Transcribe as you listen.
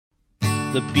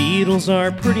The Beatles are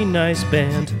a pretty nice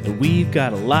band, and we've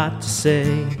got a lot to say.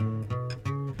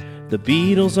 The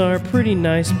Beatles are a pretty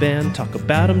nice band, talk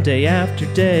about them day after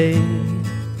day.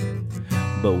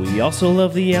 But we also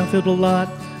love the outfield a lot,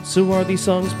 so are these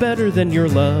songs better than your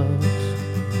love?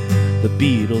 The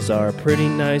Beatles are a pretty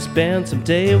nice band,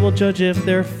 someday we'll judge if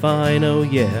they're fine, oh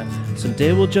yeah,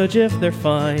 someday we'll judge if they're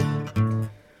fine.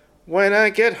 When I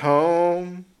get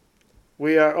home,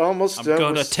 we are almost done. I'm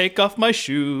gonna take off my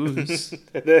shoes.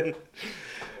 and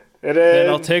then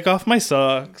I'll take off my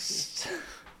socks.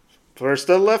 First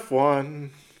the left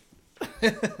one.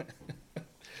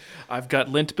 I've got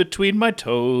lint between my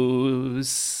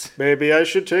toes. Maybe I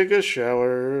should take a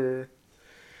shower.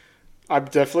 I'm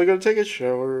definitely going to take a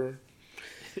shower.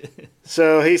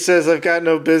 So he says, I've got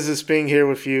no business being here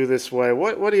with you this way.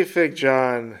 What do you think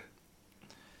John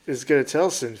is going to tell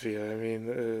Cynthia? I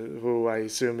mean, who I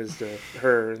assume is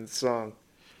her in the song.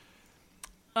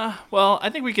 Well, I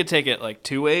think we could take it like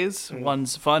two ways.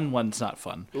 One's fun, one's not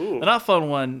fun. Ooh. The not fun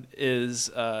one is,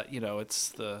 it's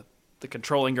the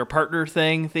controlling your partner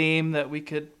theme that we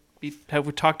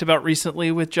talked about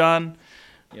recently with John.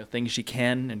 Things she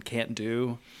can and can't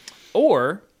do.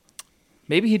 Or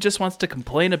maybe he just wants to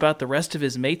complain about the rest of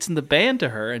his mates in the band to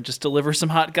her and just deliver some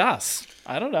hot goss.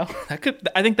 I don't know. I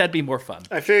think that'd be more fun.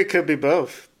 I think it could be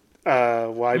both.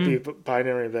 Why be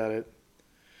binary about it?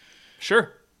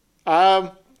 Sure. Yeah,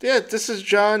 this is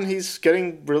John. He's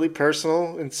getting really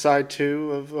personal in side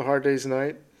 2 of A Hard Day's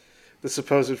Night. The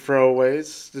supposed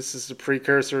throwaways. This is the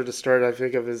precursor to start, I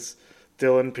think, of his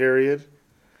Dylan period.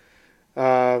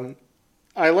 I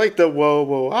like the whoa,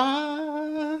 whoa,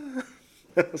 ah.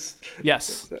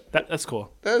 Yes, that's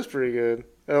cool. That was pretty good.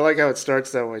 I like how it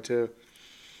starts that way, too.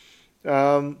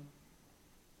 The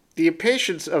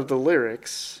impatience of the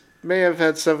lyrics may have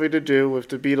had something to do with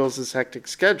the Beatles' hectic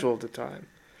schedule at the time,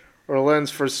 or Lenn's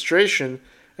frustration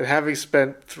at having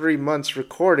spent 3 months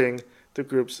recording the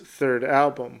group's third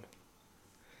album.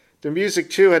 The music,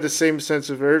 too, had the same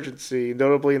sense of urgency,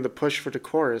 notably in the push for the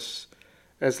chorus,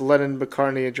 as Lennon,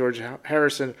 McCartney, and George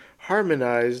Harrison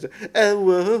harmonized.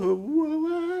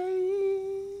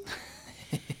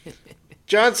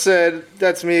 John said,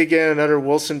 "That's me again, another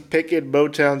Wilson Pickett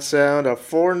Motown sound, a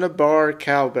four-in-the-bar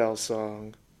cowbell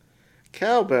song."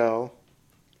 Cowbell?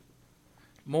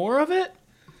 More of it?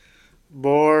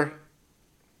 More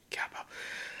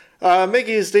cowbell.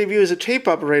 Making his debut as a tape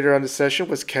operator on the session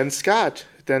was Ken Scott,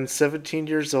 then 17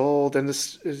 years old, and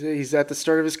he's at the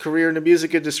start of his career in the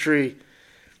music industry.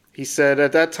 He said,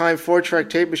 at that time, 4-track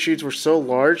tape machines were so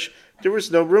large, there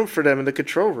was no room for them in the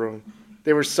control room.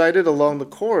 They were sited along the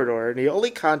corridor, and the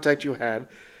only contact you had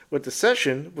with the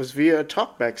session was via a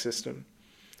talkback system.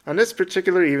 On this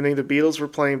particular evening, the Beatles were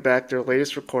playing back their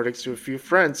latest recordings to a few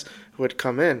friends who had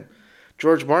come in.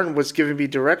 George Martin was giving me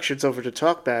directions over the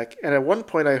talkback, and at one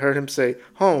point I heard him say,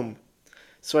 "Home."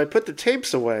 So I put the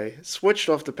tapes away, switched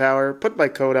off the power, put my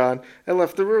coat on, and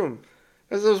left the room.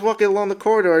 As I was walking along the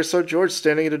corridor, I saw George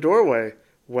standing in the doorway.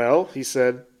 "Well," he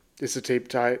said, "is the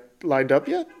tape lined up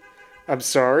yet?" "I'm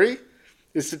sorry?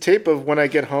 Is the tape of When I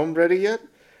Get Home ready yet?"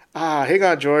 Hang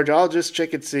on, George, I'll just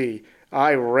check and see."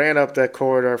 I ran up that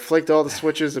corridor, flicked all the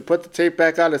switches, and put the tape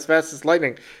back on as fast as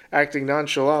lightning, acting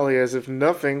nonchalantly as if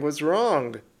nothing was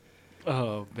wrong.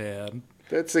 Oh, man.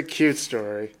 That's a cute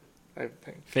story, I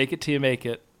think. Fake it till you make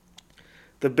it.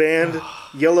 The band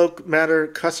Yellow Matter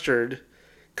Custard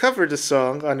covered the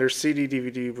song on their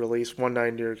CD-DVD release One Night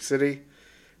in New York City.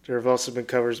 There have also been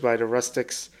covers by the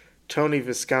Rustics, Tony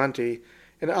Visconti,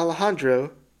 and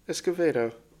Alejandro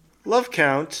Escovedo. Love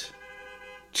count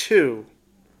 2.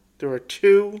 There are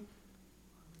 2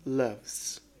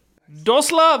 loves.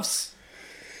 Dos loves!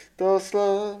 Dos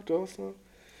love, dos love.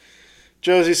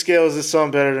 Josie scales this song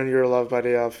better than Your Love by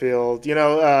the Outfield. It's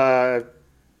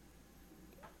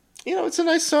a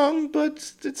nice song,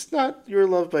 but it's not Your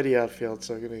Love by the Outfield,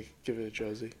 so I'm going to give it a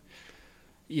Josie.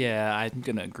 Yeah, I'm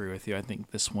going to agree with you. I think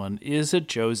this one is a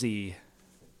Josie.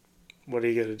 What are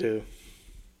you going to do?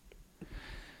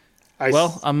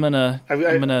 I'm gonna.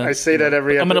 I say that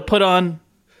every episode. I'm gonna put on.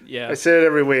 Yeah. I say it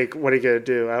every week. What are you gonna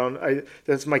do?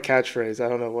 That's my catchphrase. I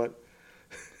don't know what.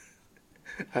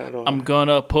 I don't know. I'm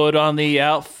gonna put on the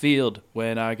outfield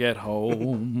when I get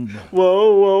home.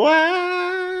 Whoa,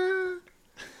 whoa,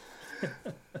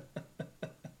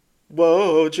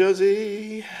 whoa,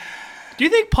 Josie. Do you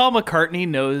think Paul McCartney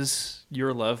knows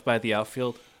Your Love by the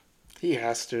Outfield? He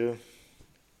has to.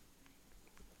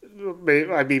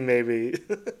 Maybe.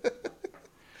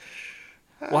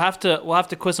 We'll have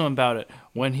to quiz him about it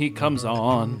when he comes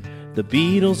on. The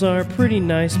Beatles are a pretty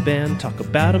nice band, talk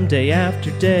about them day after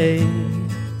day.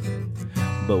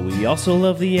 But we also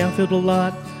love the outfield a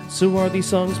lot, So are these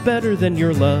songs better than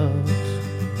your love?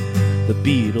 The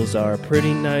Beatles are a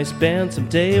pretty nice band.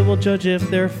 Someday we'll judge if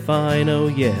they're fine. Oh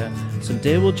yeah,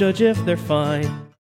 someday we'll judge if they're fine.